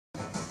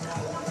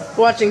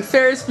watching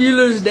Ferris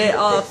Bueller's Day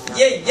Off.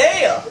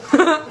 Yeah.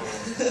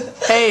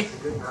 Hey,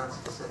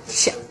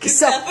 check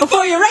yourself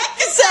before you wreck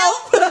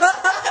yourself.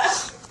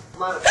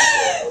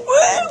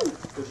 Woo!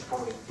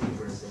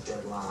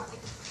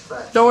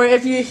 Don't worry,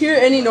 if you hear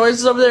any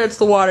noises over there, it's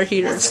the water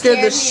heater. It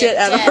scared the shit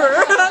out of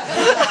her.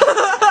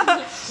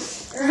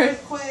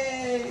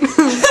 Earthquake.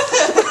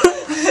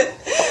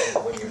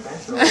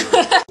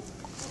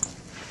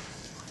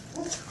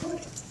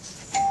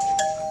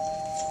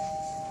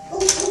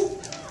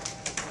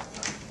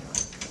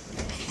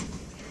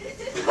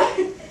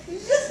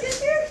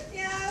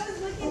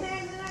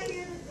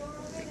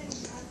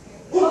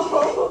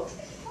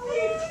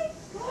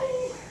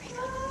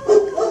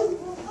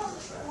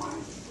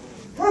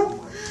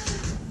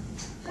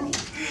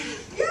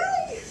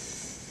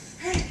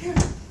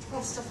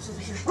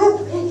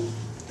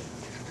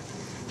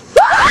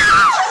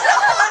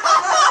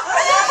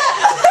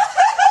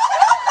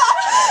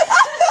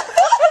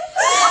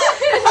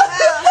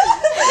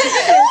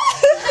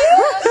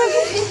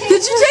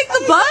 Did you take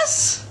the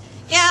bus?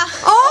 Yeah.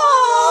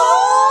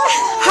 Oh!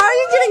 How are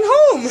you getting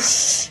home?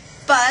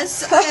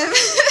 Bus.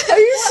 Are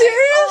you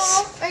serious?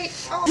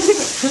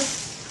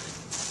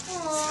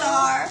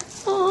 Star.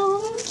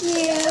 Oh, Thank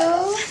you.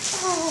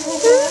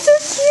 this is so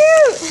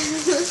cute.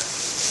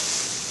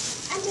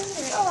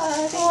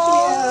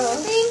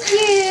 Thank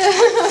you.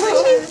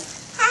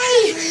 Hi.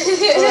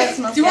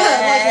 Do you want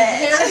like a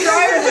hair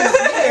dryer?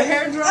 Your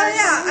hair dryer? Oh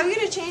yeah, I'm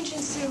gonna change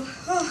into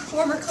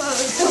warmer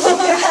clothes.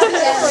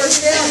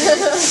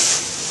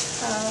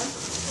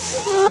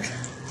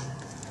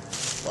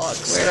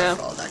 Weirdo.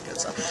 All that good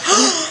stuff.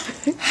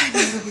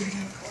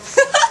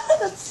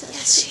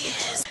 Yes, she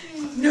is.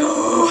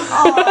 No.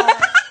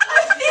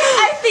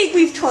 I think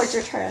we've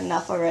tortured her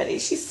enough already.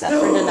 She's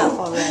suffered enough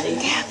already.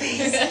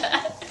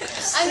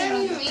 I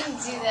don't even mean to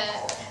do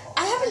that.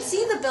 I haven't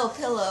seen the Bill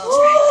pillow.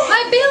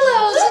 My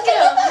pillows, look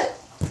at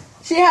them.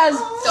 She has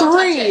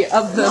 3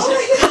 of them.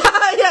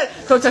 Yeah,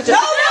 don't touch it.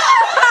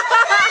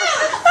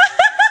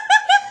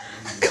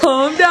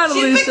 Calm down,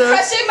 She's been Alicia.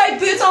 crushing my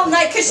boots all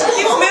night because she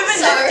keeps moving.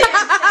 Sorry.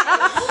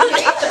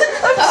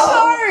 I'm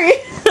sorry.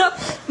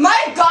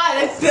 My God,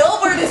 if Bill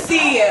were to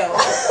see you,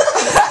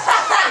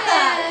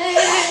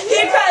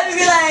 he'd probably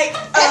be like,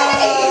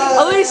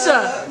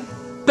 Alicia,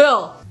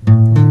 Bill.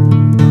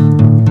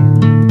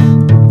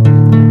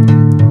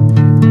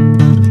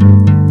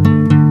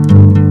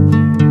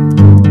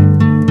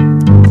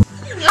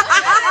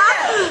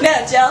 No,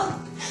 Jill,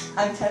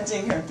 I'm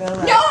touching her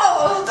pillow. No!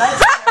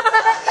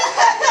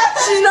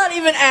 She's not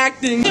even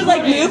acting. We should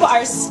like move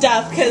our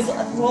stuff because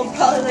we'll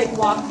probably like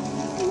walk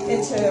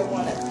into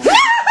one of them.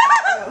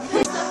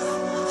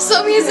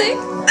 So music.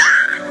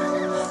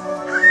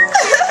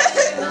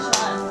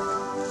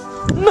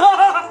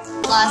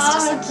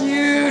 Oh,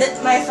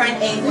 cute. My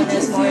friend Aiden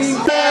is more.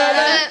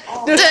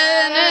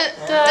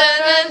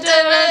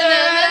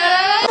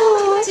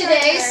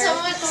 Today,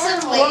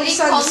 some lady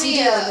called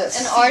me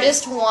an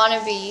artist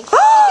wannabe.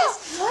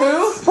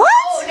 Who?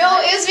 Oh no,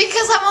 it was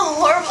because I'm a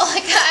horrible.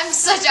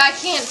 I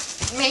can't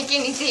make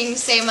anything to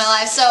save my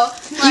life. So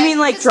You mean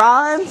like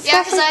draw and yeah,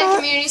 stuff because like I had that?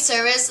 community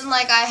service and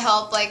like I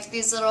help like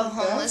these little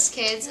homeless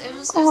kids. They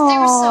were so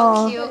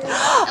cute. And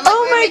like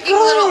Oh we were my making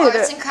little God.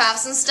 arts and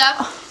crafts and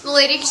stuff. The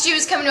lady, she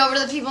was coming over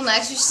to the people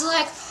next to me. She's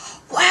like,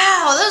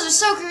 "Wow, those are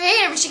so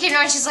creative." And she came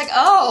down and she's like,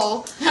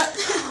 "Oh,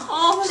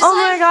 Oh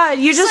my God!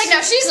 You she's just like,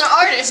 no, she's an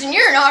artist and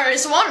you're an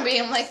artist wannabe."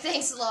 I'm like,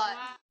 "Thanks a lot."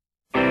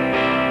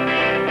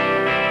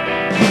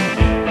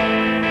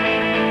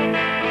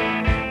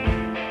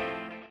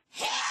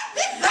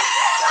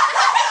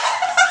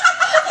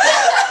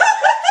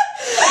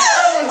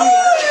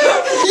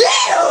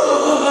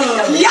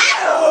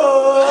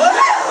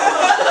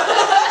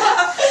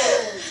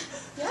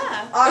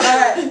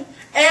 Alright.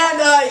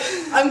 And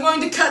I'm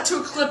going to cut to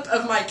a clip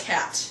of my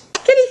cat.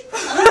 kitty.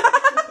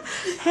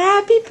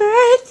 Happy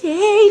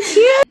birthday to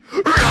you.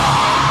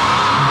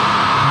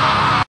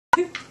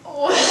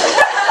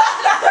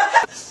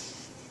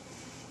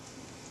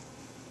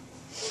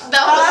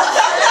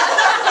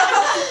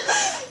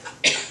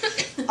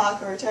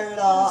 Awkward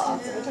turtle,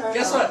 awkward turtle.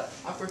 Guess what?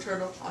 Awkward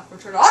turtle, awkward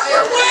turtle,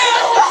 awkward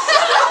whale!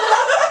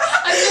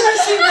 I've never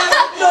seen that.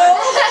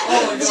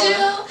 Oh my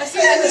God.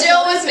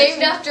 Jill was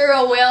named after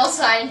a whale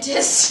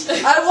scientist.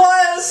 I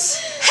was!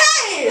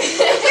 Hey!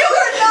 You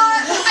were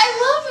not! I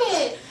love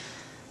it.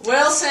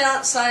 Whale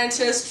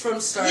scientist from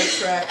Star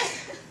Trek.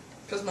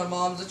 Because my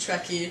mom's a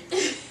Trekkie.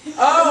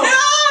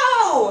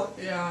 Oh!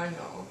 No! Yeah, I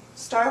know.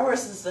 Star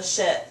Wars is the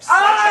shit.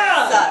 Star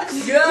Trek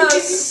sucks.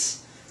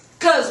 Yes!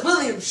 Because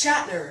William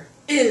Shatner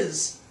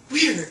is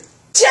weird.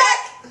 Check!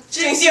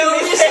 Jinx, you owe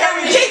me,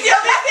 Sammy. Jinx, you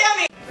owe me,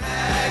 Sammy.